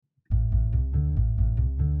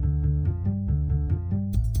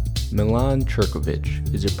Milan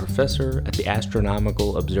Ćirković is a professor at the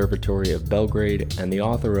Astronomical Observatory of Belgrade and the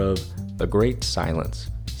author of The Great Silence,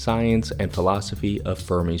 Science and Philosophy of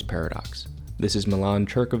Fermi's Paradox. This is Milan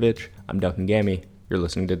Ćirković. I'm Duncan Gammy. You're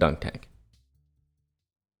listening to Dunk Tank.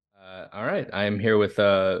 All right, I am here with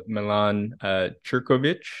Milan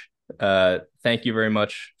Ćirković. Thank you very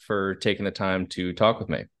much for taking the time to talk with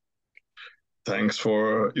me. Thanks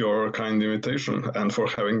for your kind invitation and for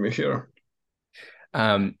having me here.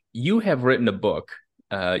 You have written a book.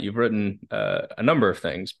 You've written a number of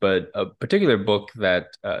things, but a particular book that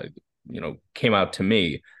came out to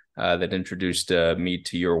me that introduced me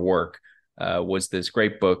to your work was this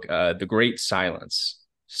great book, The Great Silence,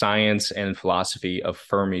 Science and Philosophy of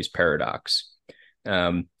Fermi's Paradox.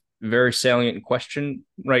 Very salient question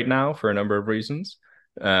right now for a number of reasons,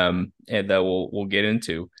 and that we'll get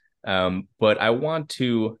into. But I want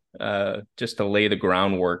to just to lay the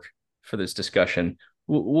groundwork for this discussion.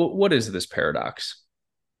 What is this paradox?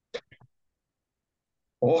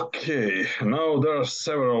 Okay, now there are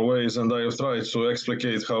several ways, and I have tried to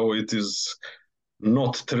explicate how it is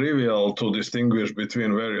not trivial to distinguish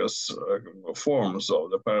between various forms of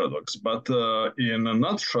the paradox. But in a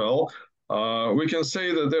nutshell, we can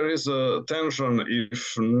say that there is a tension,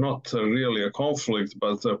 if not really a conflict,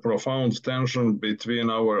 but a profound tension between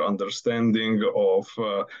our understanding of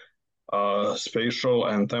spatial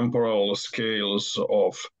and temporal scales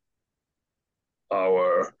of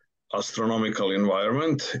our astronomical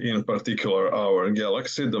environment, in particular our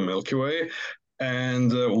galaxy, the Milky Way,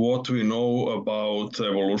 and what we know about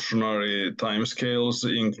evolutionary timescales,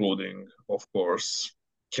 including, of course,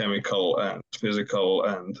 chemical and physical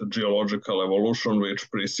and geological evolution,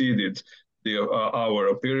 which preceded our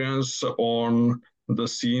appearance on the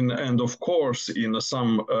scene, and of course, in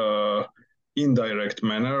some indirect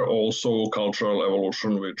manner, also cultural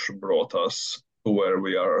evolution, which brought us to where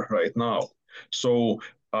we are right now. So,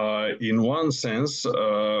 in one sense,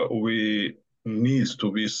 we need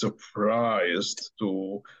to be surprised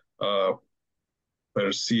to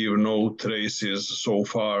perceive no traces so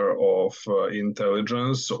far of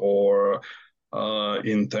intelligence or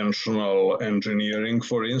intentional engineering,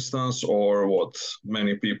 for instance, or what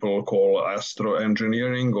many people call astro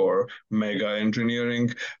engineering or mega engineering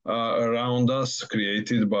around us,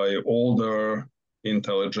 created by older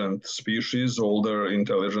intelligent species, older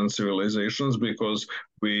intelligent civilizations, because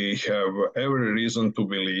we have every reason to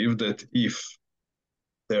believe that if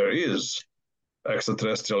there is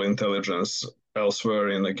extraterrestrial intelligence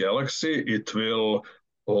elsewhere in the galaxy, it will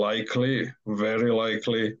likely, very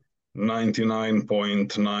likely,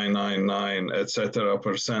 99.999 etc.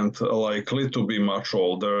 % likely to be much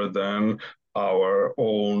older than our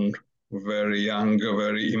own very young,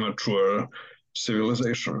 very immature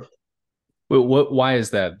civilization. Why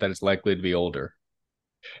is that it's likely to be older?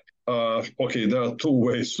 Okay, there are two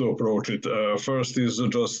ways to approach it. First is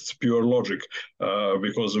just pure logic,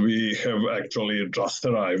 because we have actually just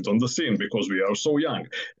arrived on the scene because we are so young.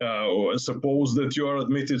 Suppose that you are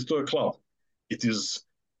admitted to a club. It is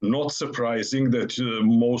not surprising that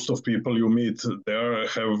most of people you meet there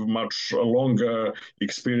have much longer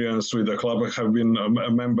experience with the club, have been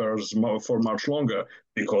members for much longer,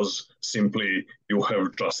 because simply you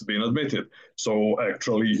have just been admitted. So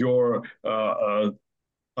actually your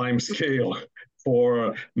time scale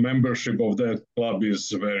for membership of that club is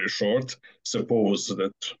very short. Suppose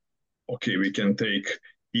that, okay, we can take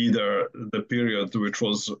either the period which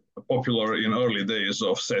was popular in early days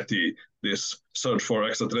of SETI, this search for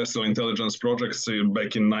extraterrestrial intelligence projects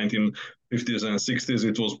back in 1950s and 60s.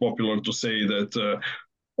 It was popular to say that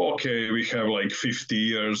okay, we have like 50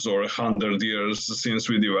 years or 100 years since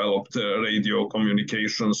we developed radio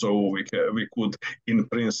communication, so we could in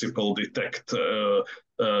principle detect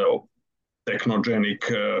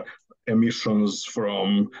technogenic emissions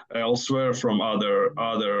from elsewhere, from other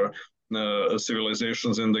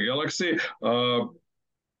civilizations in the galaxy.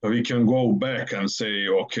 We can go back and say,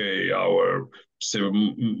 okay, our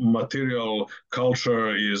material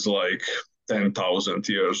culture is like 10,000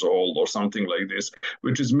 years old or something like this,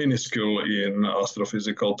 which is minuscule in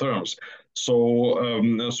astrophysical terms. So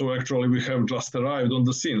actually we have just arrived on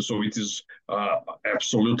the scene. So it is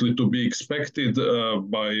absolutely to be expected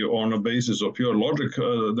on a basis of pure logic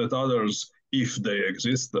that others, if they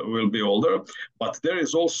exist, will be older. But there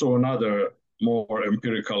is also another more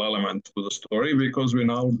empirical element to the story, because we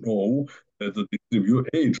now know that the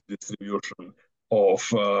age distribution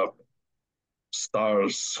of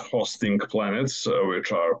stars hosting planets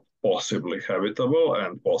which are possibly habitable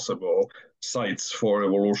and possible sites for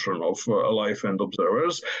evolution of life and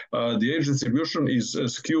observers. The age distribution is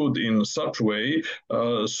skewed in such way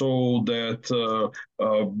so that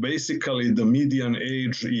basically the median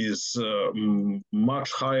age is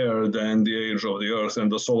much higher than the age of the Earth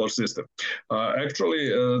and the solar system. Actually,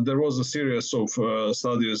 there was a series of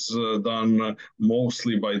studies done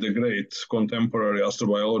mostly by the great contemporary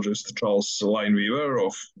astrobiologist Charles Lineweaver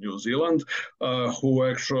of New Zealand, who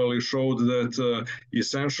actually showed that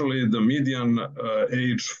essentially the median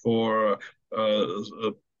age for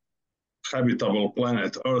habitable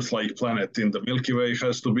planet, Earth-like planet in the Milky Way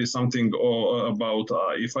has to be something about,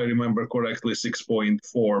 if I remember correctly,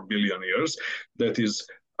 6.4 billion years. That is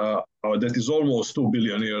almost 2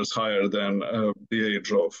 billion years higher than the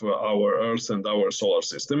age of our Earth and our solar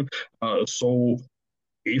system. So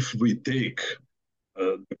if we take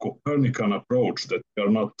the Copernican approach, that we are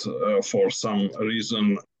not, for some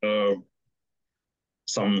reason,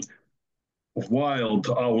 some wild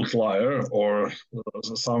outlier or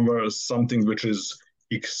something which is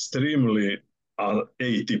extremely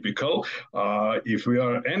atypical. If we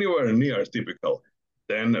are anywhere near typical,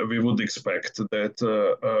 then we would expect that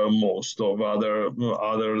most of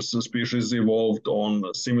other species evolved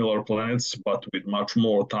on similar planets, but with much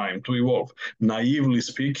more time to evolve. Naively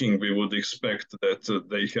speaking, we would expect that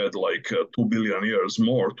they had like 2 billion years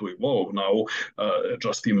more to evolve. Now,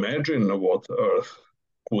 just imagine what Earth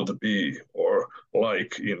would be or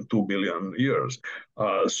like in 2 billion years.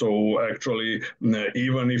 So actually,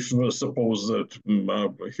 even if suppose that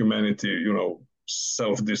humanity,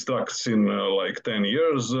 self-destructs in like 10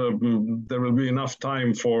 years, there will be enough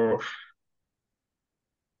time for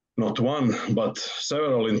not one, but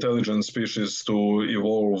several intelligent species to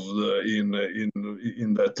evolve in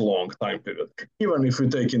that long time period. Even if we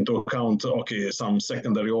take into account, okay, some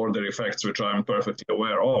secondary order effects, which I'm perfectly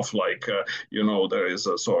aware of, like, there is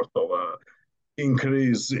a sort of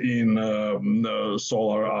increase in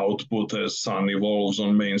solar output as sun evolves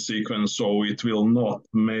on main sequence, so it will not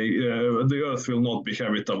make the Earth will not be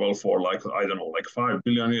habitable for like, I don't know, like 5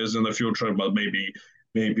 billion years in the future, but maybe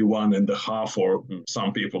 1.5, or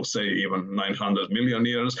some people say even 900 million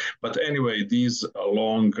years. But anyway, these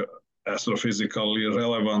long astrophysically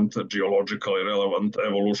relevant, geologically relevant,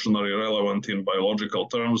 evolutionary relevant in biological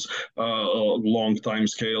terms, long time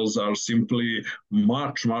scales are simply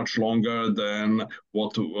much, much longer than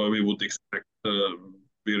what we would expect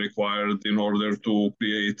be required in order to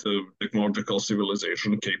create a technological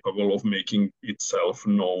civilization capable of making itself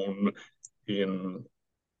known in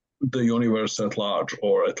the universe at large,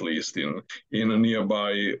 or at least in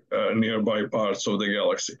nearby parts of the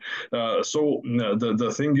galaxy. So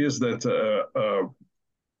the thing is that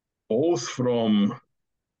both from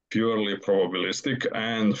purely probabilistic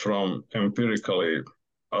and from empirically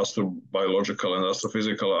astrobiological and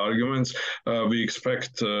astrophysical arguments, we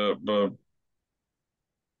expect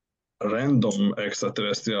random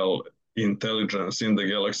extraterrestrial intelligence in the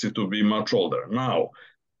galaxy to be much older. Now,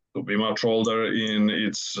 to be much older in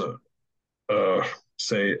its,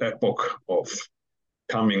 say, epoch of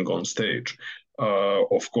coming on stage.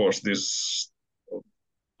 Of course, this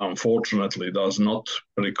unfortunately does not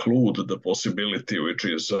preclude the possibility, which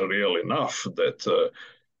is real enough, that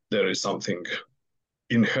there is something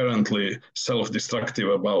inherently self-destructive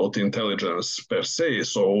about intelligence per se.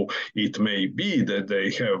 So it may be that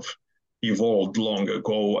they have evolved long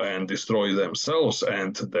ago and destroyed themselves,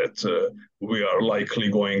 and that we are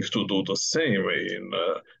likely going to do the same in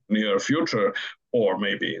near future, or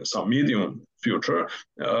maybe in some medium future.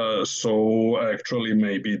 So actually,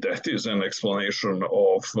 maybe that is an explanation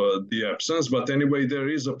of the absence. But anyway, there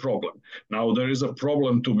is a problem. Now, there is a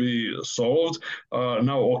problem to be solved.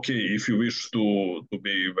 Now, okay, if you wish to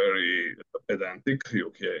be very pedantic,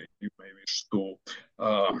 okay, you may wish to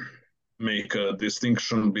make a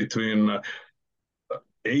distinction between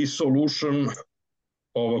a solution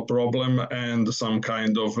of a problem and some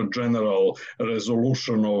kind of a general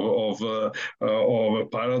resolution of a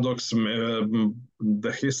paradox.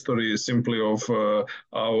 The history simply of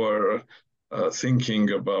our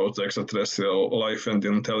thinking about extraterrestrial life and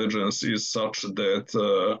intelligence is such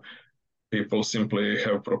that people simply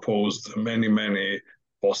have proposed many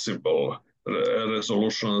possible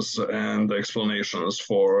resolutions and explanations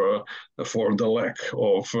for the lack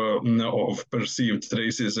of perceived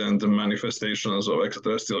traces and manifestations of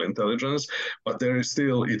extraterrestrial intelligence. But it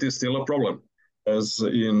is still a problem, as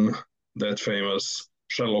in that famous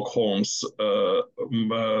Sherlock Holmes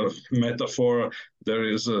metaphor.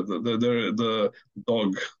 The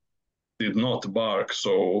dog did not bark,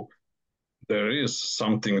 so there is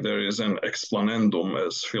something, there is an explanandum,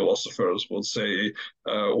 as philosophers would say.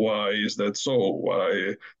 Why is that so?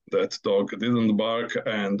 Why that dog didn't bark,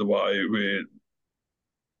 and why we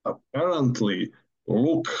apparently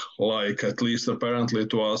look like, at least apparently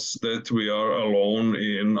to us, that we are alone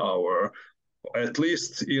in our, at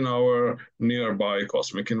least in our nearby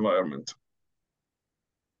cosmic environment.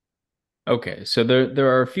 Okay, so there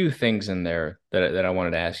are a few things in there that I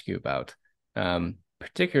wanted to ask you about.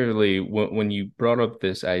 Particularly when you brought up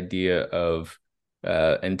this idea of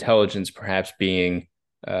intelligence perhaps being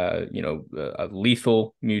a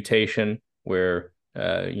lethal mutation where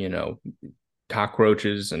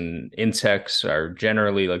cockroaches and insects are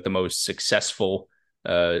generally like the most successful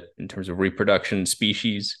in terms of reproduction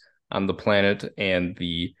species on the planet, and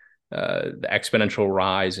the exponential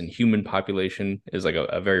rise in human population is like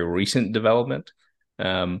a very recent development.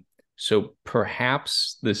 So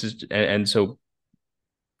perhaps this is, and so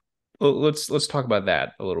let's talk about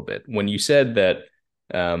that a little bit. When you said that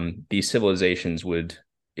these civilizations would,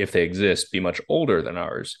 if they exist, be much older than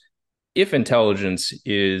ours, if intelligence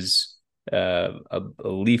is a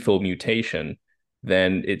lethal mutation,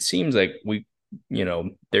 then it seems like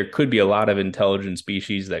there could be a lot of intelligent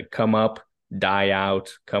species that come up, die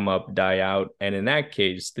out, come up, die out, and in that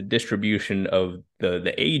case, the distribution of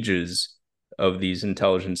the ages of these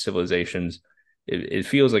intelligent civilizations, it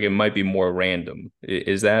feels like it might be more random.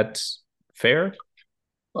 Is that fair?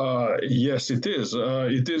 Yes, it is.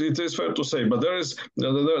 It is fair to say, but there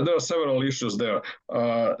are several issues there.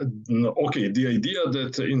 Okay, the idea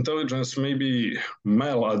that intelligence may be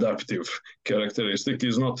maladaptive characteristic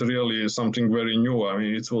is not really something very new.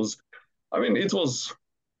 It was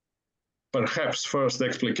perhaps first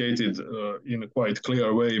explicated in a quite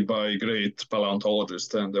clear way by great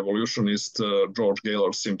paleontologist and evolutionist George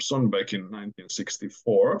Gaylord Simpson back in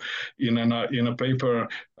 1964 in a paper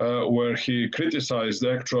where he criticized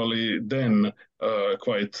actually then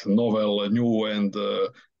quite novel, new, and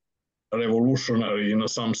revolutionary in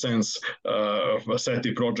some sense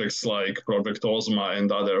SETI projects like Project Ozma and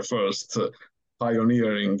other first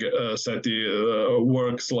pioneering SETI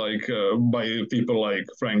works like by people like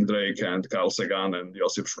Frank Drake and Carl Sagan and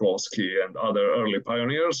Josip Shklovsky and other early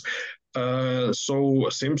pioneers. So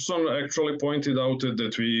Simpson actually pointed out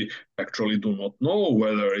that we actually do not know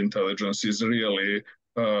whether intelligence is really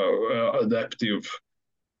adaptive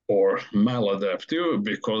or maladaptive,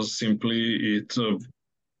 because simply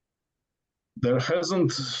there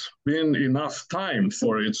hasn't been enough time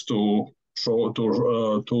for it to show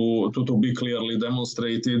to be clearly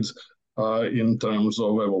demonstrated in terms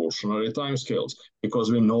of evolutionary timescales. Because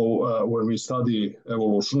we know when we study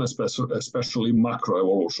evolution, especially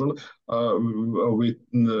macroevolution, we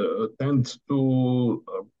tend to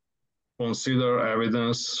consider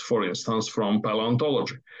evidence, for instance, from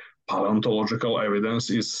paleontology. Paleontological evidence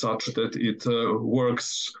is such that it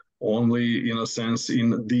works only in a sense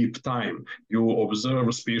in deep time. You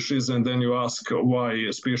observe species and then you ask why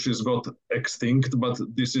a species got extinct, but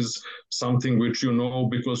this is something which you know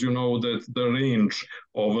because you know that the range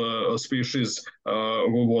of a species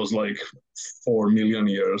was like 4 million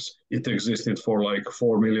years. It existed for like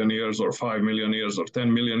 4 million years or 5 million years or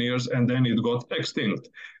 10 million years, and then it got extinct.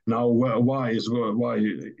 Now, why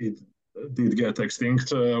it did get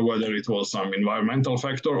extinct, whether it was some environmental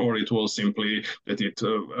factor or it was simply that it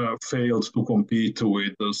failed to compete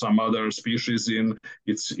with some other species in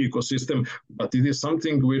its ecosystem. But it is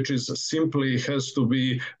something which is simply has to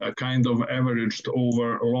be kind of averaged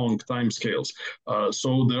over long time scales.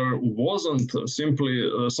 So there wasn't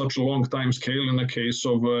simply such a long time scale in the case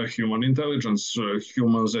of human intelligence.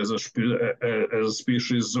 Humans as a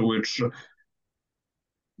species which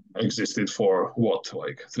existed for what,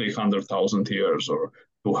 like 300,000 years or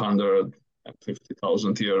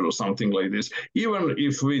 250,000 years or something like this. Even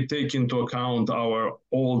if we take into account our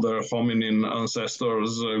older hominin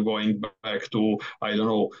ancestors going back to, I don't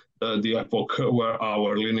know, the epoch where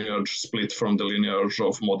our lineage split from the lineage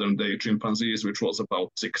of modern day chimpanzees, which was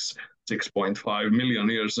about 6.5 million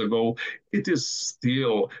years ago, it is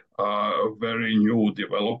still a very new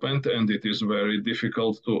development, and it is very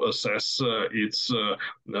difficult to assess its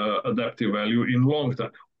adaptive value in long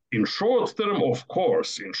term. In short term, of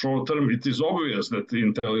course, in short term, it is obvious that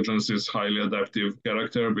intelligence is highly adaptive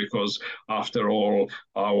character because, after all,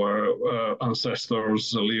 our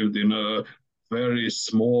ancestors lived in a very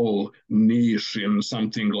small niche in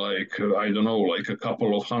something like, I don't know, like a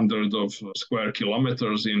couple of hundred of square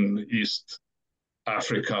kilometers in East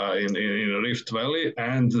Africa in Rift Valley,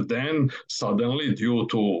 and then suddenly,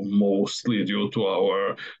 mostly due to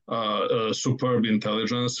our superb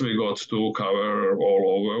intelligence, we got to cover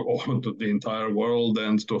all the entire world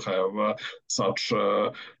and to have such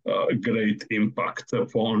great impact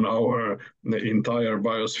upon our entire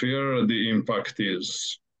biosphere. The impact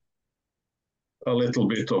is a little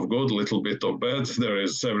bit of good, a little bit of bad. There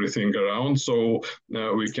is everything around, so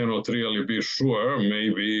we cannot really be sure.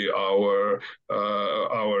 Maybe our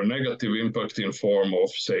negative impact in form of,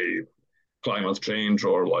 say, climate change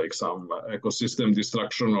or like some ecosystem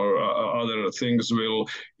destruction or other things will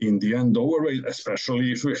in the end overweight,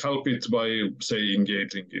 especially if we help it by, say,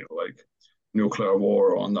 engaging in like nuclear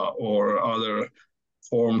war on or other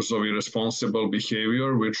forms of irresponsible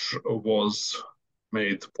behavior, which was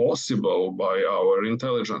made possible by our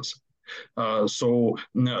intelligence. So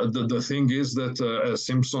the thing is that, as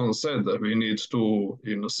Simpson said, that we need to,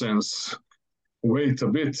 in a sense, wait a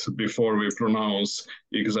bit before we pronounce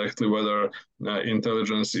exactly whether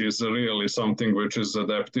intelligence is really something which is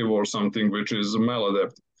adaptive or something which is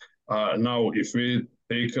maladaptive. Now, if we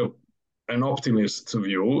take an optimist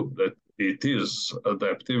view that it is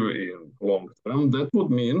adaptive in long term, that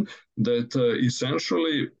would mean that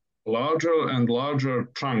essentially larger and larger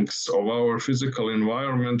chunks of our physical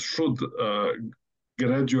environment should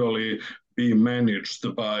gradually be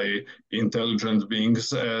managed by intelligent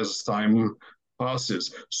beings as time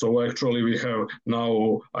passes. So actually we have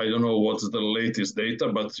now, I don't know what's the latest data,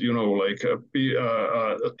 but like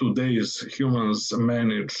today's humans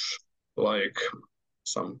manage like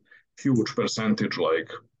some huge percentage,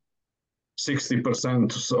 like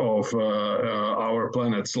 60% of our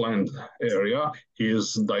planet's land area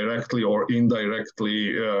is directly or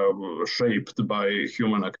indirectly shaped by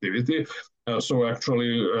human activity. So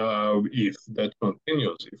actually, if that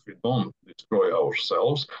continues, if we don't destroy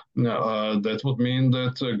ourselves, that would mean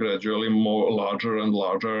that gradually more larger and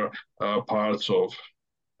larger parts of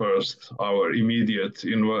first our immediate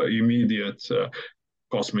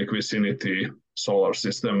cosmic vicinity, solar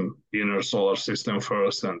system, inner solar system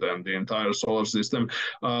first, and then the entire solar system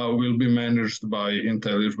will be managed by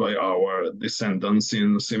our descendants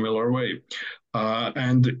in similar way.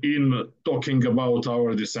 And in talking about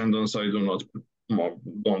our descendants, I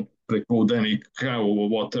don't preclude any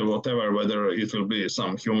whatever, whether it will be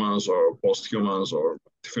some humans or post-humans or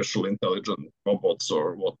artificial intelligent robots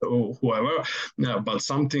or whoever, but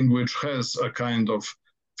something which has a kind of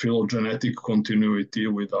phylogenetic continuity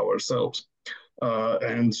with ourselves.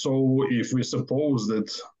 And so if we suppose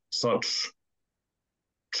that such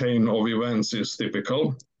chain of events is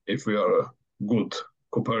typical, if we are good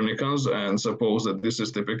Copernicans and suppose that this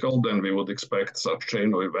is typical, then we would expect such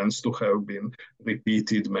chain of events to have been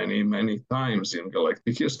repeated many, many times in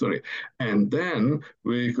galactic history. And then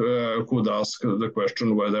we could ask the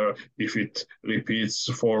question whether if it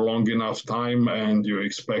repeats for long enough time and you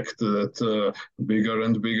expect that bigger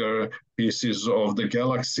and bigger pieces of the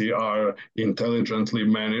galaxy are intelligently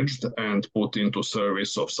managed and put into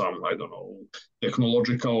service of some, I don't know,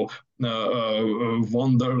 technological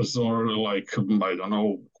wonders, or like, I don't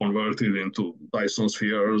know, converted into Dyson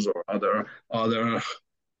spheres or other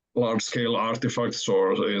large-scale artifacts,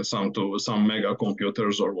 or in some mega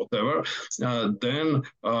computers or whatever, then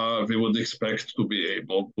we would expect to be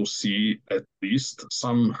able to see at least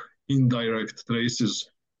some indirect traces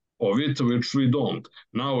of it, which we don't.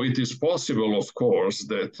 Now, it is possible, of course,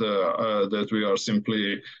 that we are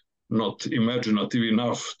simply not imaginative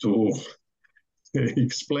enough to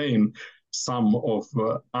explain some of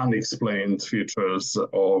unexplained features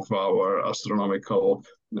of our astronomical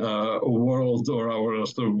world, or our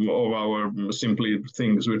simply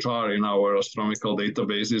things which are in our astronomical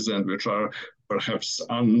databases and which are perhaps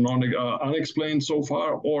unexplained so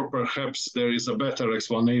far, or perhaps there is a better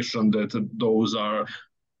explanation that those are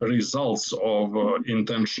results of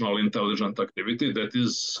intentional intelligent activity. That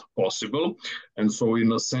is possible. And so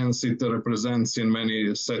in a sense, it represents in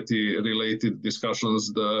many SETI-related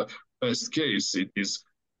discussions the best case. It is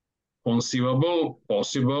conceivable,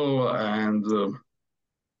 possible, and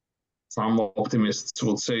some optimists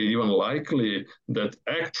would say even likely that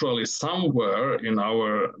actually somewhere in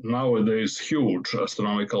our nowadays huge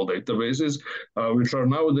astronomical databases, which are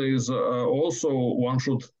nowadays also, one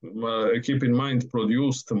should keep in mind,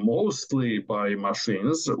 produced mostly by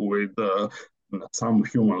machines with some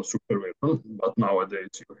human supervision, but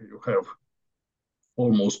nowadays you have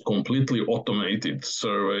almost completely automated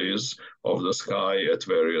surveys of the sky at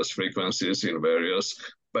various frequencies in various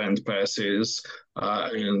band passes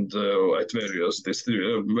and at various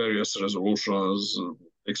resolutions,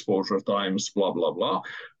 exposure times, blah, blah, blah.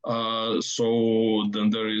 So then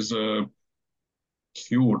there is a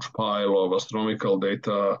huge pile of astronomical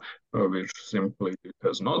data which simply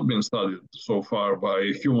has not been studied so far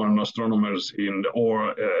by human astronomers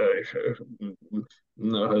or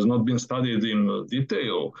has not been studied in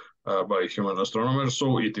detail by human astronomers.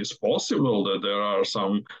 So it is possible that there are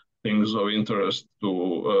some things of interest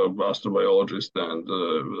to astrobiologists and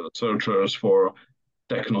searchers for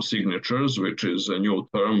technosignatures, which is a new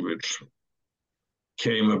term which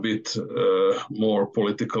came a bit more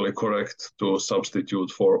politically correct to substitute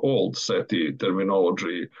for old SETI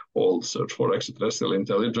terminology, old search for extraterrestrial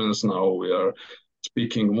intelligence. Now we are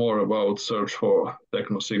speaking more about search for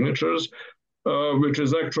technosignatures, which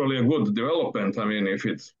is actually a good development. I mean, if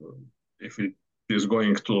it is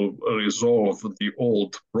going to resolve the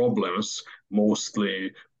old problems,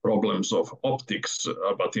 mostly problems of optics,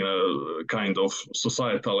 but in a kind of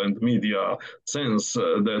societal and media sense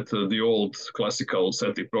that the old classical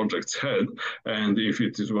SETI projects had. And if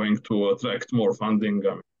it is going to attract more funding,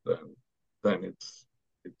 then it's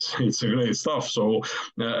a great stuff. So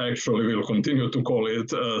actually, we'll continue to call it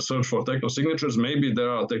search for technosignatures. Maybe there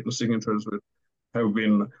are technosignatures which have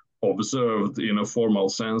been observed in a formal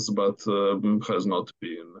sense, but has not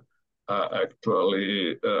been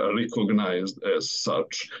actually recognized as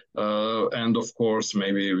such. And of course,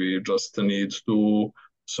 maybe we just need to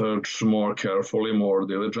search more carefully, more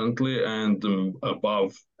diligently, and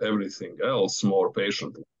above everything else, more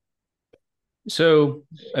patiently. So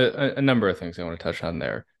a number of things I want to touch on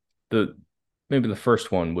there. The maybe the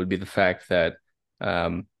first one would be the fact that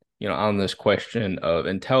on this question of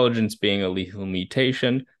intelligence being a lethal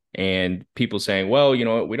mutation and people saying, well, you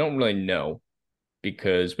know what, we don't really know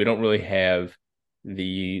because we don't really have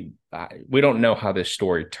we don't know how this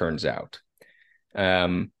story turns out.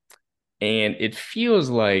 And it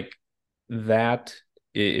feels like that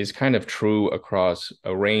is kind of true across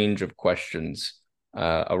a range of questions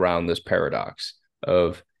around this paradox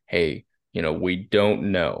of, hey, we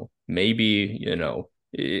don't know. Maybe,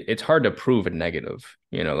 it's hard to prove a negative.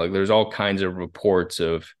 Like there's all kinds of reports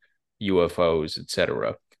of UFOs,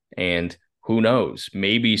 etc. And who knows?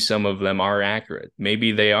 Maybe some of them are accurate.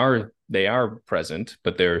 Maybe they are present,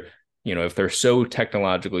 but they're, if they're so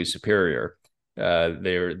technologically superior,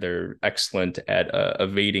 they're excellent at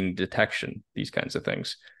evading detection, these kinds of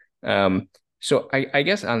things. So I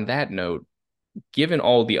guess on that note, given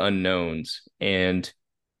all the unknowns and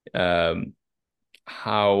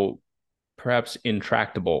how perhaps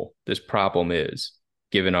intractable this problem is,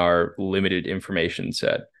 given our limited information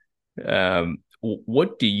set,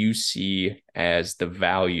 what do you see as the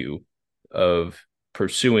value of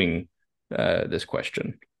pursuing this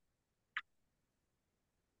question?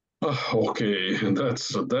 Okay,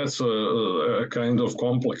 that's a kind of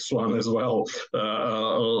complex one as well.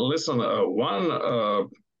 Listen, one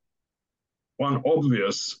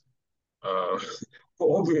obvious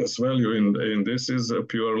value in this is a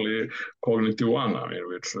purely cognitive one. I mean,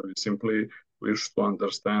 which we simply wish to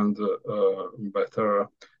understand better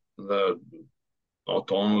the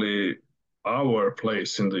not only our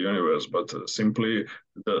place in the universe, but simply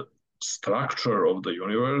the structure of the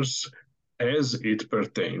universe as it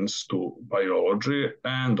pertains to biology,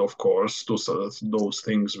 and of course to those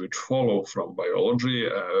things which follow from biology,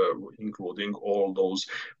 including all those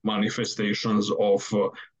manifestations of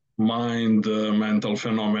mind, mental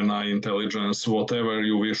phenomena, intelligence, whatever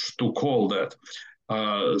you wish to call that.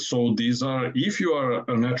 So these are, if you are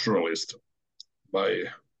a naturalist by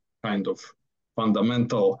kind of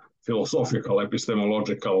fundamental philosophical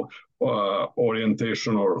epistemological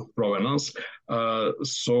orientation or provenance.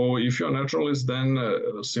 So if you're a naturalist, then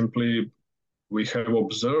simply we have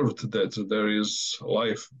observed that there is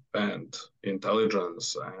life and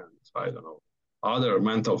intelligence and, I don't know, other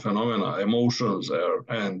mental phenomena, emotions,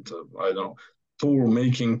 and I don't know,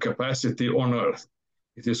 tool-making capacity on Earth.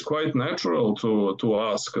 It is quite natural to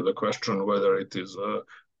ask the question whether it is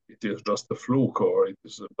just a fluke or it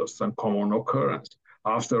is just a common occurrence.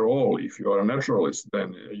 After all, if you are a naturalist,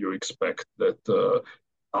 then you expect that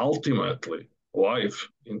ultimately life,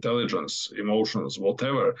 intelligence, emotions,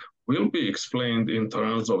 whatever, will be explained in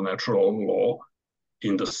terms of natural law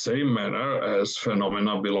in the same manner as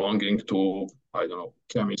phenomena belonging to, I don't know,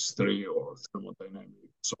 chemistry or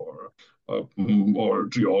thermodynamics or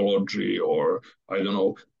geology or, I don't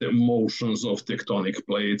know, the motions of tectonic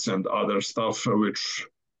plates and other stuff which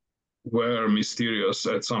were mysterious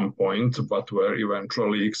at some point, but were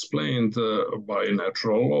eventually explained by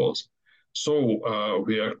natural laws. So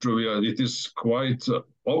it is quite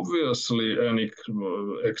obviously an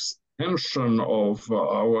extension of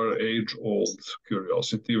our age-old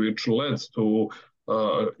curiosity, which led to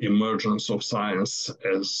emergence of science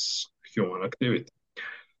as human activity.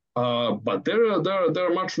 But there are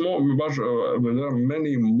there are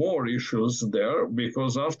many more issues there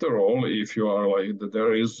because after all, if you are like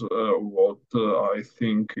there is what I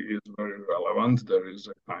think is very relevant. There is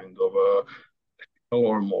a kind of a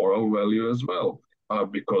or moral value as well.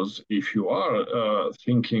 Because if you are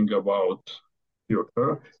thinking about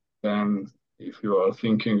future, then if you are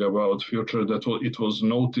thinking about future, it was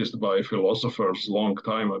noticed by philosophers long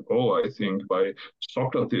time ago. I think by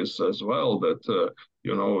Socrates as well that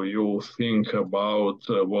you think about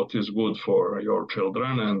what is good for your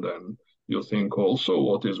children, and then you think also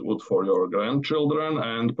what is good for your grandchildren,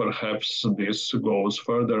 and perhaps this goes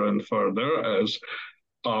further and further as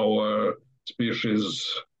our species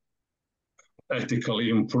ethically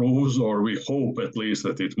improves, or we hope at least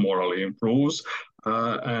that it morally improves.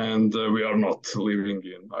 And we are not living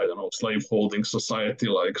in, I don't know, slave-holding society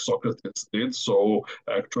like Socrates did. So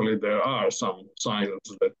actually, there are some signs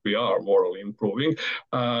that we are morally improving.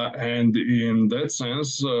 And in that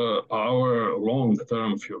sense, our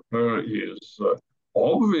long-term future is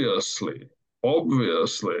obviously,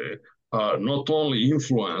 obviously not only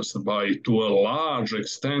influenced by, to a large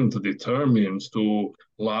extent, determined to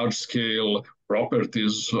large scale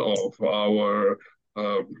properties of our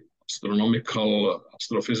astronomical,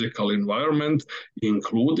 astrophysical environment,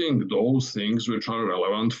 including those things which are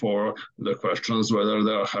relevant for the questions whether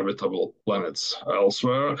there are habitable planets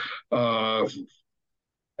elsewhere.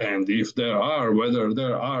 And if there are, whether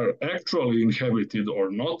there are actually inhabited or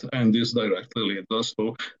not, and this directly leads us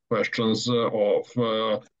to questions of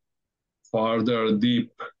further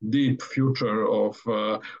deep future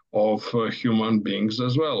of human beings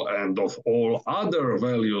as well, and of all other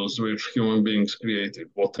values which human beings created,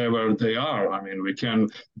 whatever they are. I mean, we can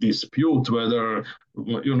dispute whether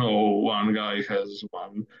one guy has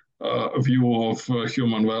one view of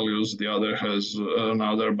human values, the other has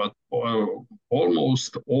another, but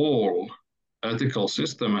almost all ethical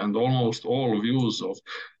system and almost all views of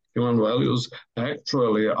human values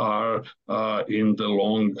actually are in the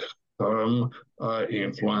long term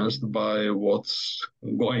influenced by what's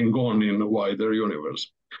going on in the wider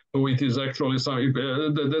universe. So it is actually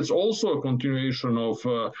that's also a continuation of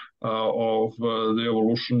the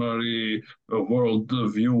evolutionary world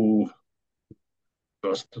view,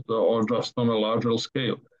 just on a larger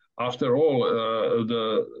scale. After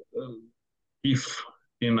all, if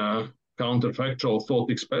in a counterfactual thought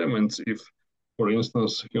experiments, if, for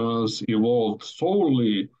instance, humans evolved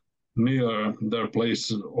solely near their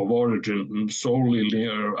place of origin, solely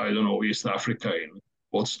near, I don't know, East Africa, in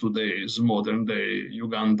what's today is modern day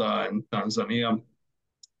Uganda and Tanzania,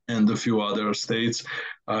 and a few other states,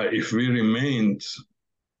 if we remained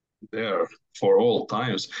there for all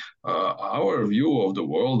times, our view of the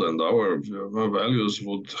world and our values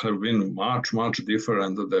would have been much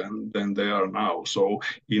different than they are now. So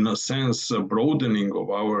in a sense, a broadening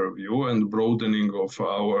of our view and broadening of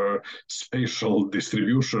our spatial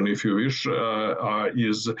distribution, if you wish,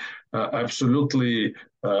 is absolutely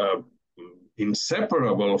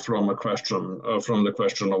inseparable from from the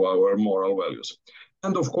question of our moral values.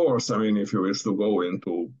 And of course, I mean, if you wish to go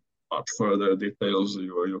into much further details,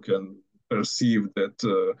 you can perceive that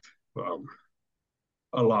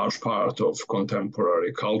a large part of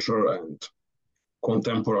contemporary culture and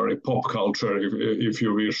contemporary pop culture, if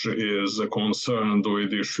you wish, is concerned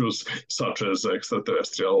with issues such as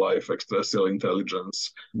extraterrestrial life, extraterrestrial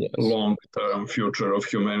intelligence, Yes. long-term future of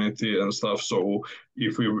humanity and stuff. So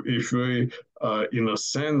if we in a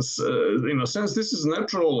sense, this is a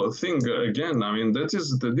natural thing. Again, I mean,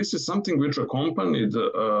 this is something which accompanied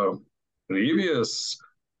previous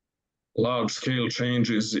large-scale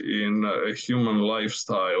changes in human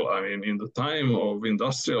lifestyle. I mean, in the time of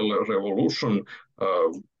industrial revolution,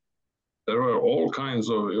 there were all kinds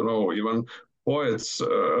of, even poets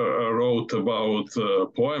wrote about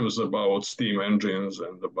poems about steam engines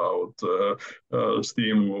and about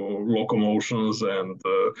steam locomotions and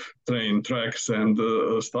train tracks and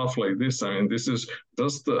stuff like this. I mean, this is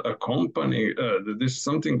just accompanying, this is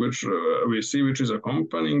something which we see, which is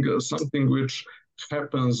accompanying something which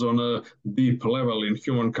happens on a deep level in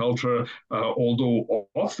human culture, although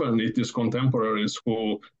often it is contemporaries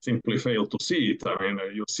who simply fail to see it. I mean,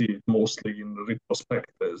 you see it mostly in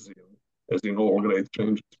retrospect, as in all great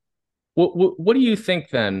changes. What do you think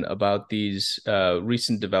then about these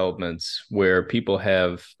recent developments where people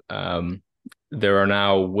have there are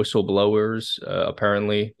now whistleblowers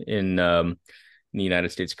apparently in the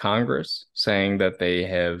United States Congress saying that they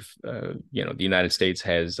have the United States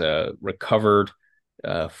has recovered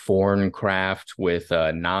foreign craft with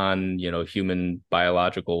non human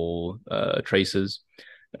biological traces,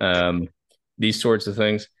 these sorts of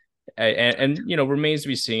things. And remains to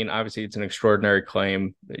be seen. Obviously, it's an extraordinary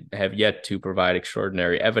claim. They have yet to provide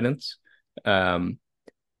extraordinary evidence. Um,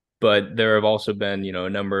 but there have also been, a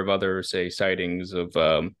number of other, say, sightings of,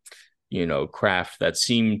 craft that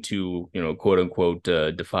seem to, quote unquote,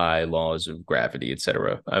 defy laws of gravity,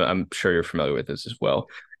 etc. I'm sure you're familiar with this as well.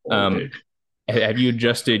 Okay. Have you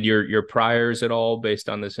adjusted your priors at all based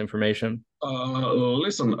on this information?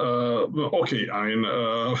 Listen, okay, I mean,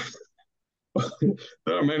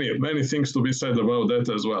 there are many things to be said about that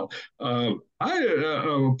as well.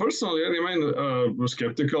 I personally remain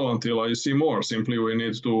skeptical until I see more. Simply, we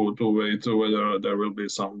need to wait whether there will be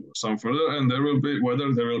some further, and there will be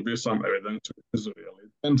whether there will be some evidence which is really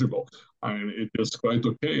tangible. I mean, it is quite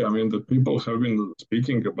okay. I mean, the people have been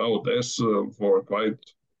speaking about this for quite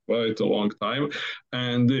a long time.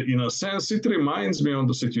 And in a sense, it reminds me of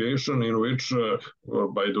the situation in which,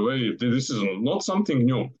 by the way, this is not something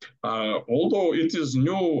new. Although it is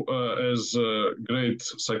new, as great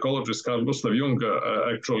psychologist Carl Gustav Jung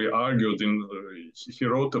actually argued he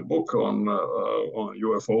wrote a book on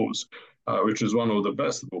UFOs. Which is one of the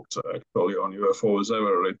best books actually on UFOs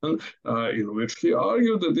ever written, in which he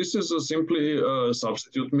argued that this is simply a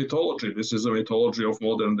substitute mythology. This is a mythology of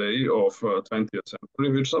modern day, of 20th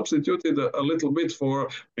century, which substituted a little bit for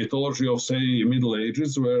mythology of, say, Middle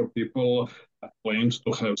Ages, where people claimed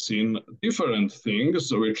to have seen different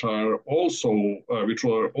things, which were also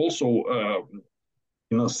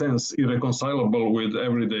in a sense irreconcilable with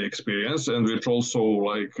everyday experience, and which also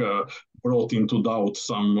brought into doubt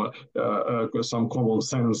some common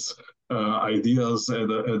sense ideas at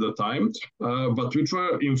the time, but which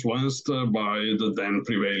were influenced by the then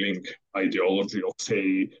prevailing ideology of,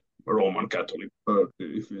 say, Roman Catholic,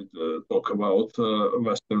 if we talk about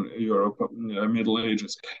Western Europe, Middle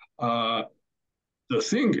Ages. The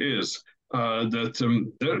thing is that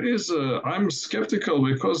there is, I'm skeptical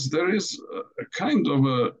because there is a kind of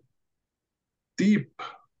a deep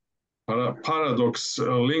paradox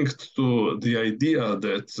linked to the idea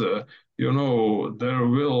that, there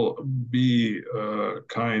will be a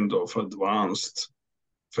kind of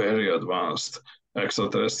very advanced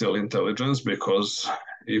extraterrestrial intelligence, because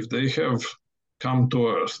if they have come to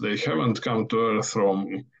Earth, they haven't come to Earth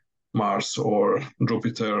from Mars or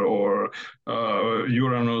Jupiter or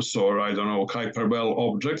Uranus or, I don't know, Kuiper Belt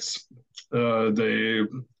objects. They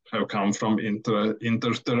have come from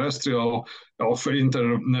interstellar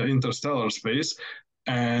space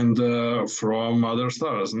and from other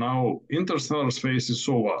stars. Now, interstellar space is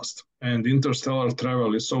so vast and interstellar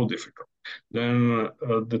travel is so difficult, then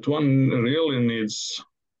that one really needs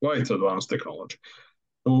quite advanced technology.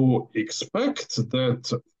 To expect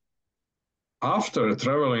that after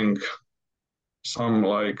traveling some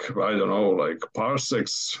I don't know,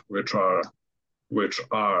 parsecs, which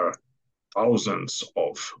are thousands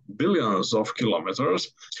of billions of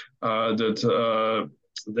kilometers, that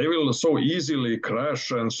they will so easily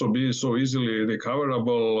crash and be so easily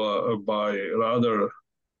recoverable by rather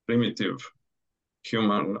primitive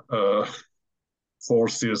human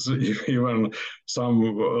forces, even some,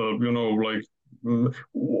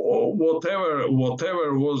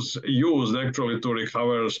 whatever was used actually to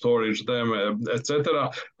recover, storage them, etc.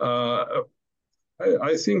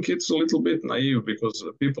 I think it's a little bit naive, because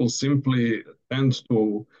people simply tend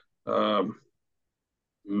to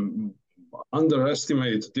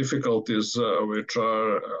underestimate difficulties which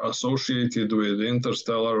are associated with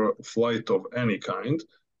interstellar flight of any kind,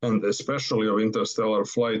 and especially of interstellar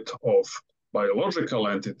flight of biological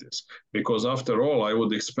entities. Because after all, I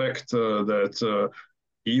would expect that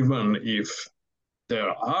even if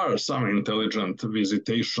there are some intelligent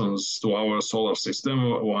visitations to our solar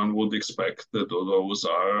system, one would expect that those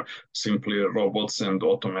are simply robots and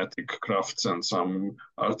automatic crafts and some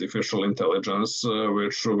artificial intelligence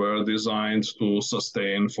which were designed to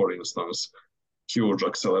sustain, for instance, huge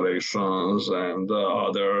accelerations and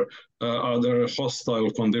other hostile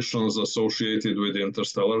conditions associated with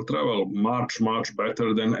interstellar travel, much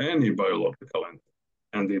better than any biological entity.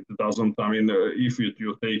 And it doesn't, I mean, if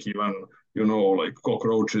you take even, like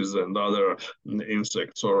cockroaches and other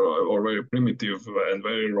insects, or very primitive and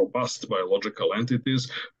very robust biological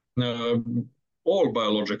entities, all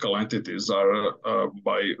biological entities are,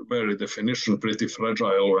 by very definition, pretty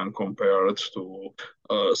fragile when compared to,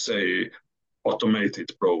 say,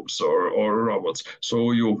 automated probes or robots.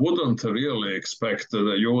 So you wouldn't really expect,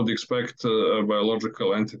 you would expect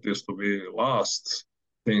biological entities to be last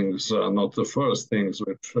things, not the first things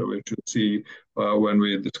which you see when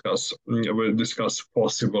we discuss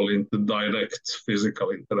possible direct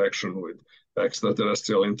physical interaction with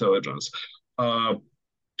extraterrestrial intelligence. So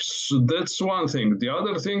that's one thing. The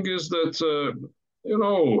other thing is that You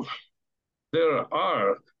know, there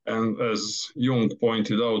are, and as Jung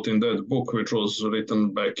pointed out in that book, which was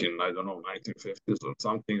written back in, I don't know, 1950s or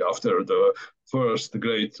something, after the first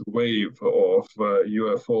great wave of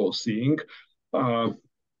UFO seeing, uh,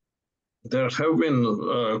 there have been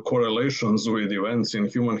correlations with events in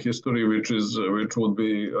human history, which would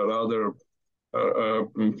be rather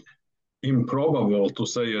improbable to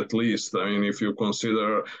say at least. I mean, if you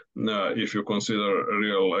consider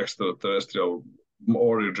real extraterrestrial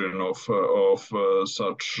origin of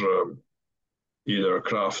such either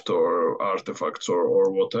craft or artifacts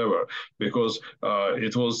or whatever, because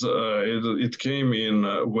it came in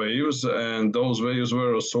waves, and those waves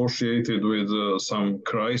were associated with some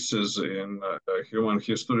crisis in human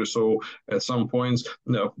history. So at some points,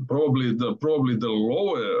 probably the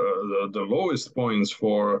lowest points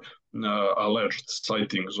for alleged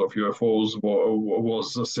sightings of UFOs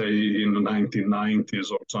was say in the 1990s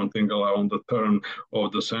or something around the turn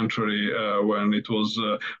of the century, when it was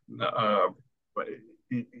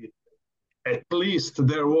at least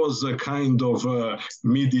there was a kind of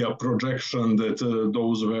media projection that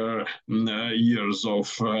those were years of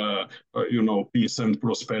peace and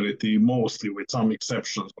prosperity, mostly, with some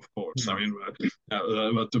exceptions, of course. I mean,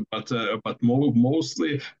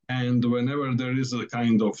 mostly. And whenever there is a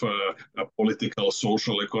kind of a political,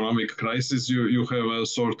 social, economic crisis, you have a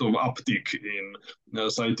sort of uptick in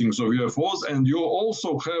sightings of UFOs, and you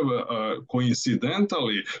also have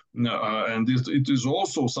coincidentally, and it is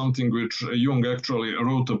also something which Jung actually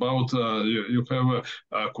wrote about. You have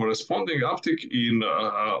a corresponding uptick in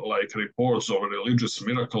like reports of religious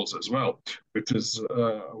miracles as well, which is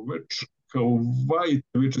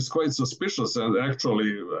quite suspicious, and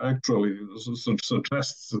actually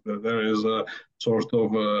suggests that there is a sort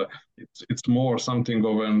of it's more something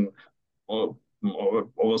of an of,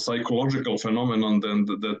 of a psychological phenomenon than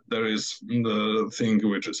that there is the thing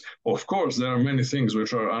which is. Of course, there are many things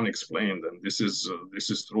which are unexplained, and this is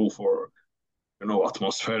true for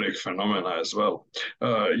atmospheric phenomena as well.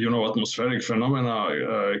 Atmospheric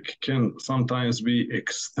phenomena can sometimes be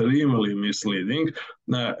extremely misleading.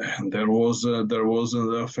 There was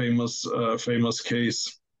a famous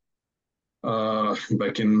case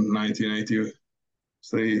back in 1980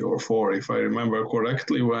 three or four, if I remember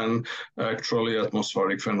correctly, when actually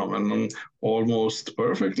atmospheric phenomenon almost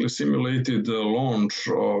perfectly simulated the launch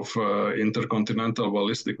of intercontinental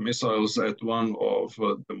ballistic missiles at one of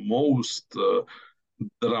the most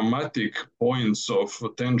dramatic points of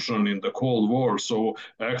tension in the Cold War. So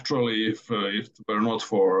actually, if it were not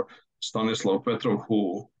for Stanislav Petrov,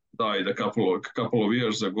 who died a couple of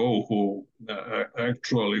years ago, who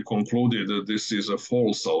actually concluded that this is a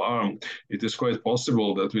false alarm, it is quite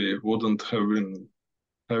possible that we wouldn't have been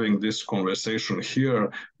having this conversation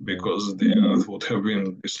here, because the Earth would have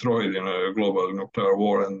been destroyed in a global nuclear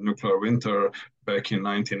war and nuclear winter back in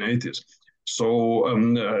 1980s. So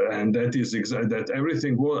and that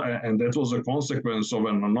everything was, and that was a consequence of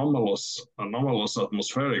an anomalous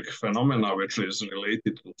atmospheric phenomena, which is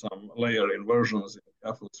related to some layer inversions in the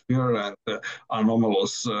atmosphere, and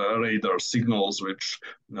anomalous radar signals which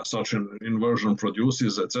such an inversion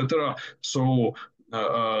produces, etc. So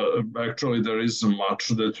actually, there is much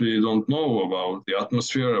that we don't know about the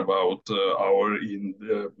atmosphere, about our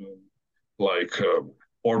like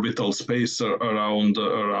orbital space around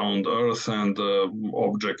Earth, and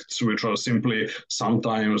objects which are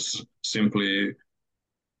sometimes simply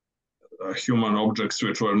human objects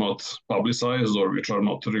which were not publicized, or which are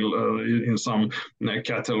not real in some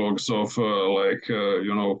catalogs of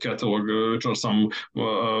catalog which are some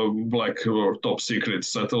black or top secret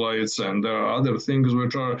satellites, and there are other things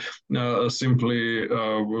which are simply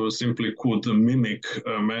could mimic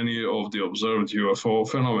many of the observed UFO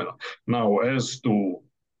phenomena. Now, as to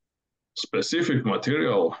specific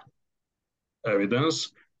material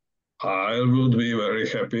evidence, I would be very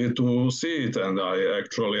happy to see it, and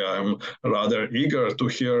I'm rather eager to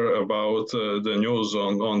hear about the news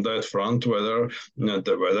on that front, whether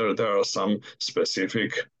there are some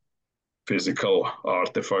specific physical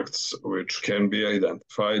artifacts which can be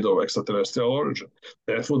identified of extraterrestrial origin.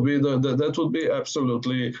 That would be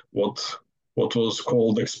absolutely what was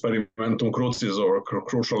called experimentum crucis, or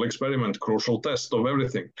crucial experiment, crucial test of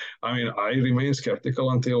everything. I mean, I remain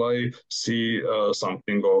skeptical until I see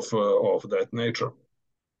something of that nature.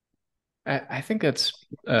 I think that's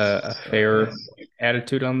a fair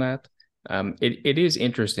attitude on that. It is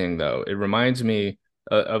interesting though. It reminds me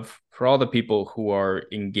of for all the people who are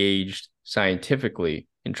engaged scientifically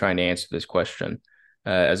in trying to answer this question,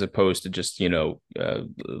 as opposed to just a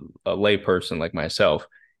layperson like myself.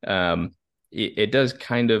 It does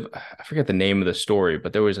kind of, I forget the name of the story,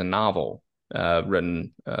 but there was a novel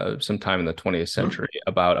written sometime in the 20th century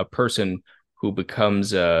about a person who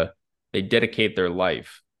becomes they dedicate their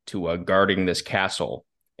life to guarding this castle,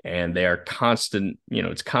 and they are constant,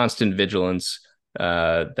 it's constant vigilance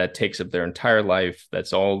that takes up their entire life.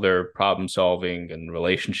 That's all their problem solving and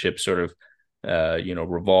relationships sort of,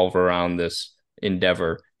 revolve around this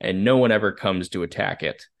endeavor, and no one ever comes to attack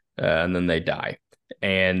it, and then they die.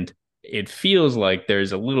 And it feels like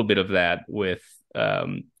there's a little bit of that with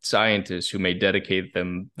scientists who may dedicate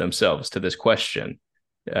themselves to this question,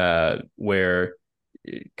 where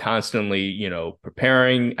constantly,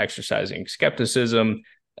 preparing, exercising skepticism,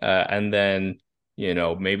 and then,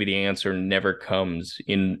 maybe the answer never comes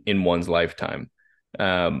in one's lifetime.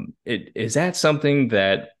 Is that something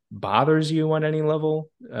that bothers you on any level?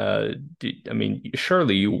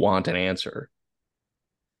 Surely you want an answer.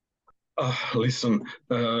 Listen,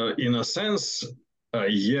 in a sense,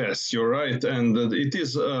 yes, you're right, and it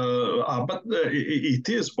is, but it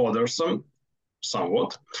is bothersome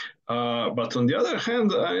somewhat. But on the other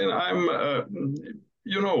hand,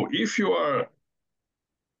 if you are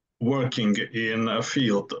working in a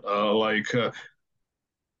field like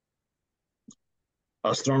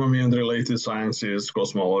astronomy and related sciences,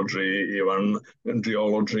 cosmology, even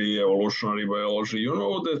geology, evolutionary biology, you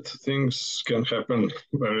know that things can happen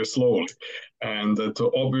very slowly. And that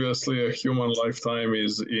obviously a human lifetime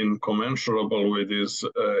is incommensurable with these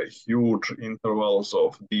huge intervals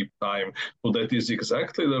of deep time. So that is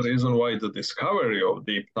exactly the reason why the discovery of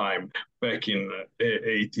deep time back in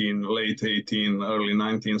late 18, early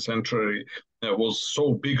 19th century was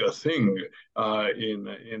so big a thing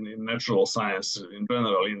in natural science in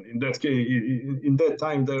general. In that case, in that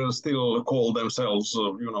time, they still call themselves,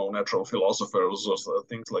 natural philosophers or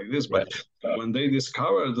things like this. But when they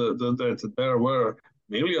discovered that there were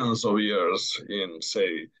millions of years in,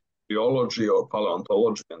 say, geology or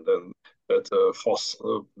paleontology, and then that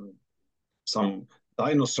some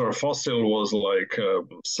dinosaur fossil was like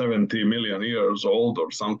 70 million years old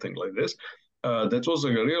or something like this. That was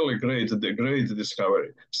a really great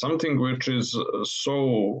discovery. Something which is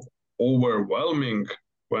so overwhelming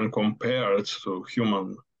when compared to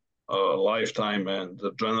human lifetime and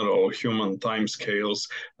the general human time scales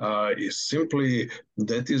is simply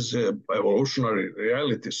that is evolutionary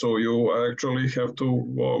reality. So you actually have to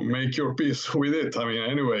make your peace with it.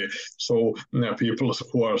 Anyway, so people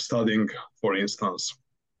who are studying, for instance,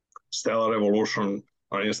 stellar evolution,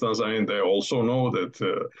 for instance, they also know that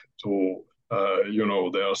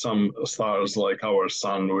there are some stars like our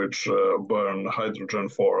sun which burn hydrogen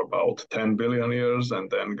for about 10 billion years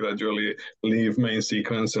and then gradually leave main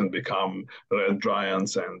sequence and become red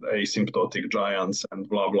giants and asymptotic giants and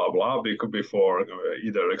blah, blah, blah, before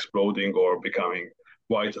either exploding or becoming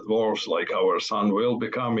white dwarfs like our sun will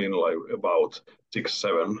become in like about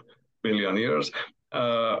 6-7 billion years.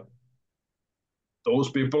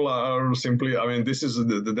 Those people are simply,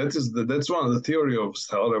 that's one of the theory of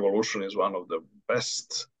stellar evolution is one of the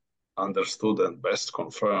best understood and best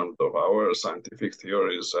confirmed of our scientific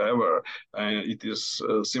theories ever. And it is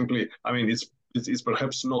simply, it's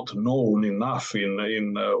perhaps not known enough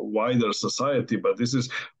in wider society, but this is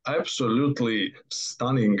absolutely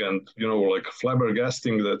stunning and, like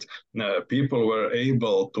flabbergasting that people were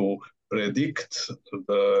able to predict.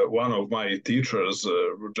 One of my teachers,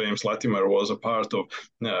 James Latimer, was a part of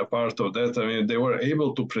that. They were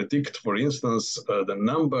able to predict, for instance, the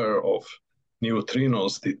number of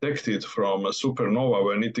neutrinos detected from a supernova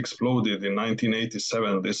when it exploded in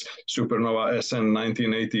 1987, this supernova SN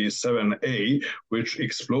 1987A, which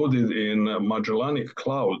exploded in Magellanic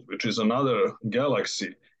Cloud, which is another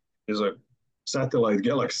galaxy, is a satellite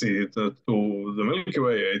galaxy to the Milky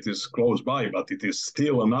Way. It is close by, but it is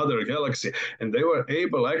still another galaxy. And they were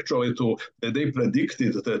able actually they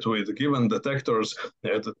predicted that with given detectors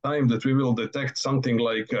at the time that we will detect something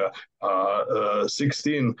like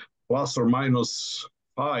 16 plus or minus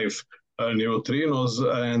 5 neutrinos,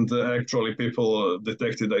 and actually people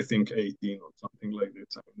detected, I think, 18 or something like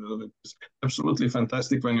this. It's absolutely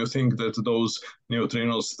fantastic when you think that those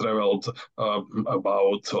neutrinos traveled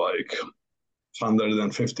about like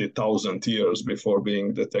 150,000 years before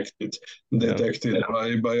being detected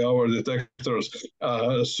by our detectors.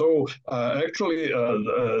 Actually,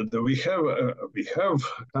 we have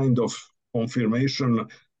kind of confirmation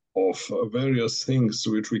of various things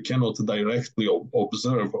which we cannot directly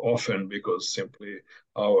observe often because simply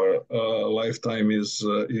our lifetime is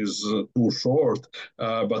too short.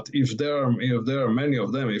 But if there are many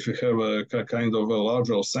of them, if we have a kind of a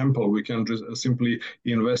larger sample, we can just simply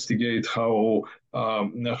investigate how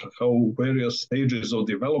various stages of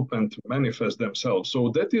development manifest themselves. So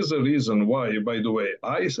that is the reason why, by the way,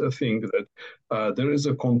 I think that there is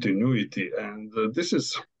a continuity, and this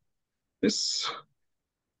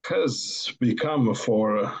has become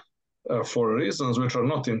for reasons which are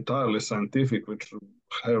not entirely scientific, which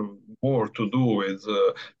have more to do with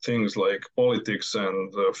things like politics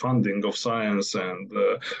and funding of science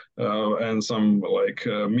and some like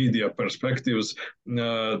media perspectives.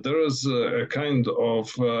 There is a kind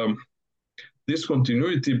of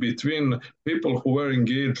discontinuity between people who were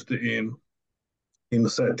engaged in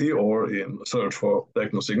SETI or in search for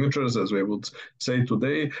technosignatures, as we would say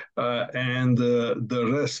today, and the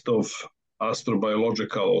rest of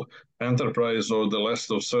astrobiological enterprise or the rest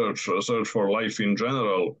of search for life in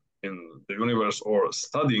general in the universe or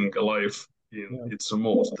studying life in its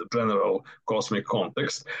most general cosmic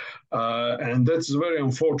context. And that's very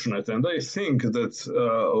unfortunate. And I think that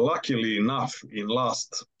luckily enough, in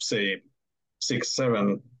last, say, 6,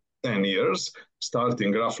 7, 10 years,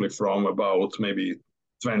 starting roughly from about maybe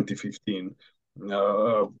 2015,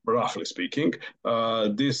 roughly speaking,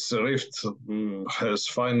 this rift has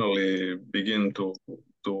finally begun to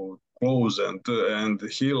close and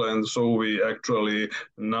heal, and so we actually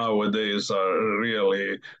nowadays are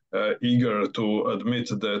really eager to admit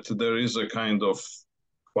that there is a kind of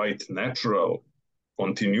quite natural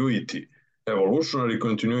continuity, evolutionary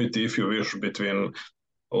continuity, if you wish, between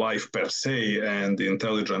life per se and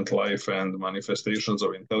intelligent life and manifestations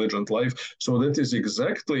of intelligent life. So that is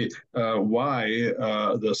exactly why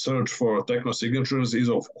the search for technosignatures is,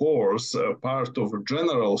 of course, part of a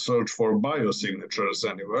general search for biosignatures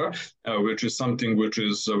anywhere, which is something which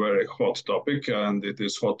is a very hot topic, and it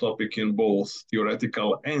is hot topic in both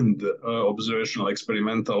theoretical and observational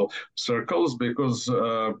experimental circles, because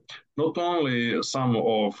not only some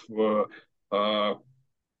of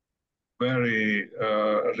very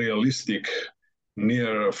realistic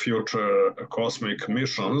near future cosmic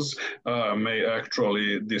missions may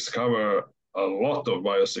actually discover a lot of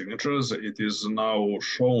biosignatures. It is now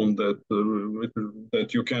shown that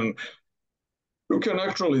that you can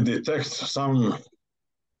actually detect some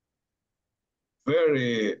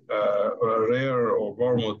very rare or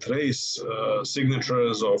warm trace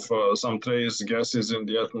signatures of some trace gases in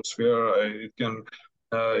the atmosphere. It can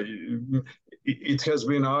it has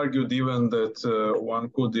been argued even that one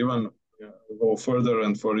could even go further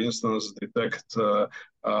and, for instance, detect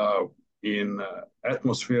in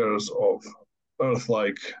atmospheres of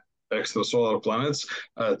Earth-like extrasolar planets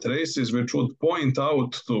traces which would point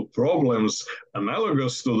out to problems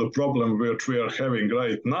analogous to the problem which we are having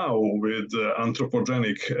right now with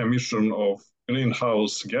anthropogenic emission of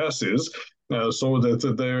greenhouse gases. So that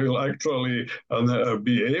they will actually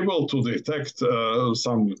be able to detect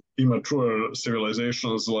some immature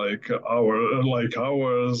civilizations like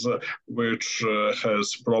ours, which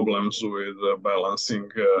has problems with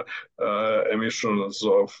balancing emissions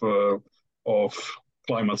of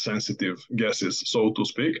climate-sensitive gases, so to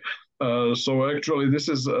speak. So actually, this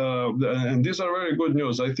is and these are very good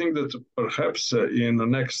news. I think that perhaps in the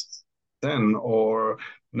next 10 or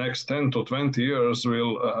next 10 to 20 years,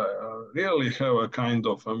 we'll really have a kind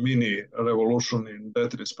of a mini revolution in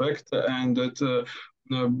that respect, and that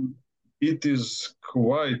it is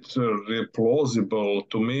quite plausible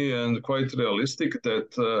to me and quite realistic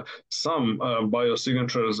that some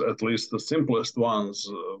biosignatures, at least the simplest ones,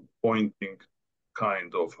 pointing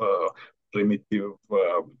kind of primitive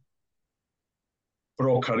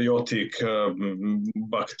prokaryotic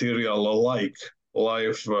bacterial-like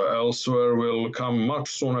life elsewhere will come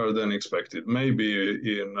much sooner than expected, maybe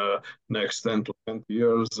in next 10 to 20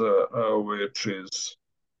 years, which is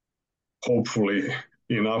hopefully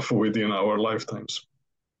enough within our lifetimes.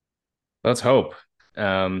 Let's hope.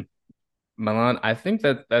 Milan, I think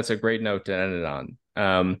that that's a great note to end it on.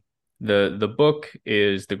 The book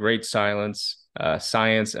is The Great Silence,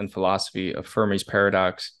 Science and Philosophy of Fermi's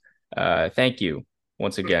Paradox. Thank you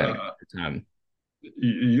once again for your time.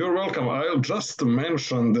 You're welcome. I'll just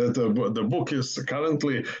mention that the book is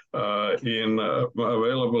currently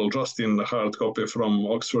available just in hard copy from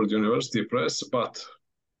Oxford University Press, but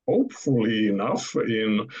hopefully enough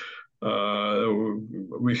we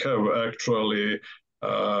have actually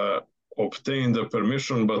obtained the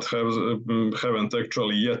permission, but haven't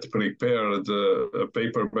actually yet prepared a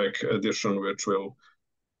paperback edition, which will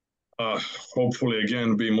hopefully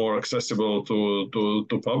again be more accessible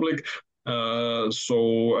to public.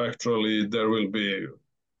 So actually there will be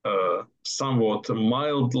somewhat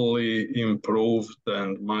mildly improved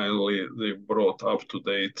and mildly brought up to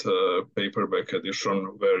date paperback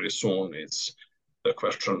edition very soon. It's a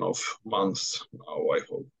question of months now, I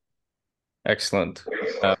hope. Excellent.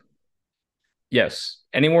 Yes.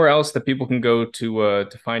 Anywhere else that people can go to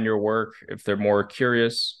find your work if they're more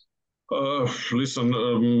curious? Listen,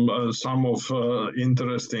 some of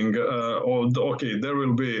interesting. Okay, there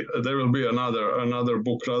will be another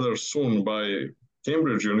book rather soon by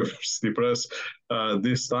Cambridge University Press.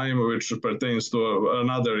 This time, which pertains to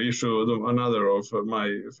another issue, another of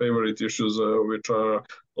my favorite issues, which are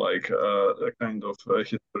like a kind of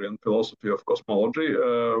history and philosophy of cosmology,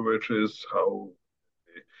 which is how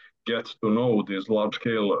get to know these large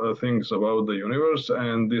scale things about the universe.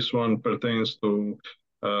 And this one pertains to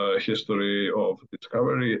history of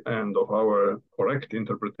discovery and of our correct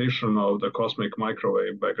interpretation of the cosmic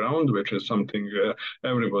microwave background, which is something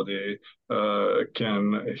everybody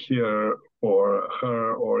can hear for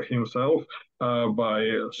her or himself by,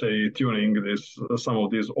 say, tuning some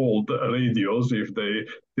of these old radios, if they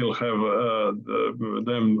still have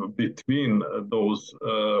them between those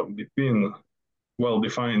between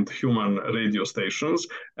well-defined human radio stations,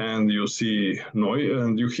 and you see noise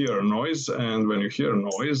and you hear noise, and when you hear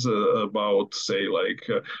noise about, say, like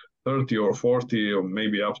 30 or 40 or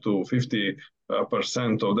maybe up to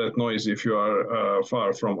 50% of that noise, if you are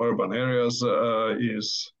far from urban areas,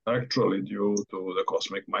 is actually due to the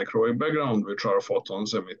cosmic microwave background, which are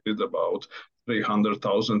photons emitted about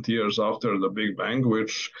 300,000 years after the Big Bang,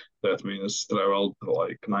 which that means traveled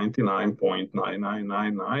like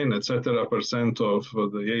 99.9999, etc. percent of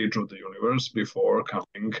the age of the universe before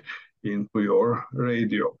coming into your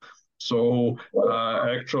radio. So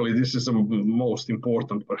actually, this is the most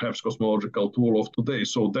important, perhaps, cosmological tool of today.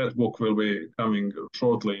 So that book will be coming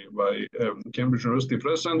shortly by Cambridge University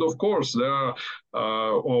Press. And of course, there are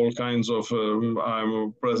all kinds of,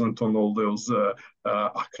 I'm present on all those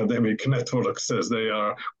academic networks, as they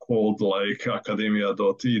are called, like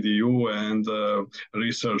academia.edu and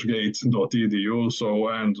researchgate.edu. So,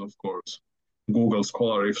 and of course, Google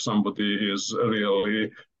Scholar, if somebody is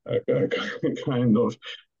really kind of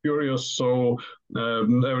curious. So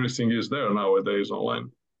everything is there nowadays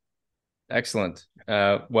online. Excellent.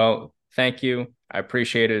 Well, thank you. I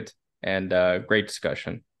appreciate it, and great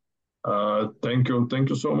discussion. Thank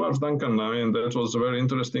you so much, Duncan. I mean, that was very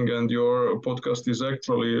interesting, and your podcast is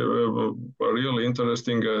actually really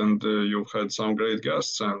interesting, and you've had some great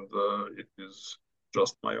guests, and it is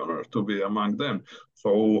just my honor to be among them.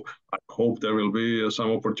 So I hope there will be some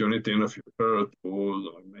opportunity in the future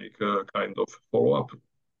to make a kind of follow-up.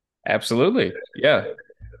 Absolutely. Yeah.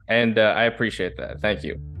 And I appreciate that. Thank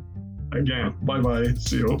you. Again, bye-bye.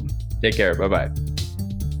 See you. Take care. Bye-bye.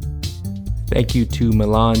 Thank you to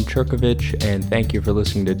Milan Ćirković, and thank you for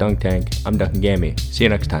listening to Dunk Tank. I'm Duncan Gammy. See you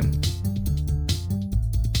next time.